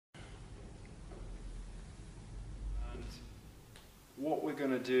we're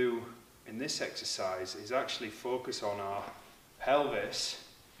going to do in this exercise is actually focus on our pelvis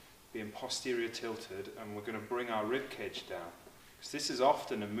being posterior tilted, and we're going to bring our rib cage down. Because this is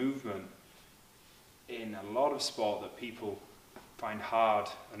often a movement in a lot of sport that people find hard,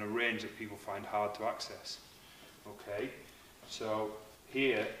 and a range that people find hard to access. Okay, so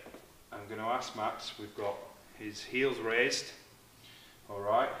here I'm going to ask Max, we've got his heels raised,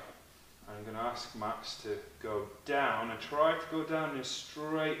 alright, I'm going to ask Max to go down and try to go down in a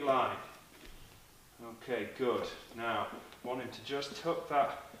straight line. Okay, good. Now, want him to just tuck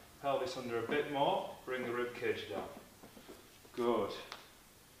that pelvis under a bit more, bring the rib cage down. Good.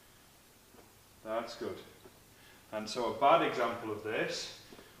 That's good. And so a bad example of this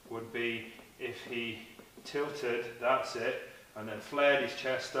would be if he tilted, that's it, and then flared his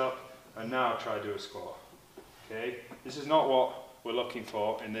chest up, and now try to do a squat. Okay? This is not what we're looking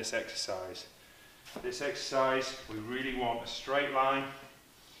for in this exercise. This exercise, we really want a straight line,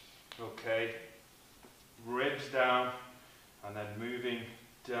 okay, ribs down, and then moving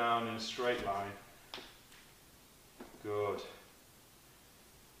down in a straight line. Good.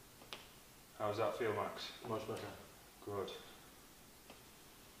 How does that feel, Max? Much better. Good.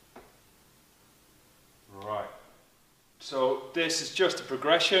 Right. So this is just a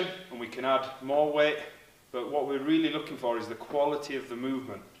progression, and we can add more weight, but what we're really looking for is the quality of the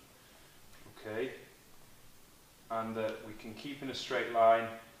movement. Okay? And that we can keep in a straight line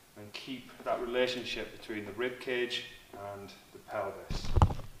and keep that relationship between the rib cage and the pelvis.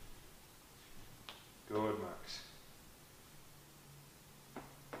 Good, Max.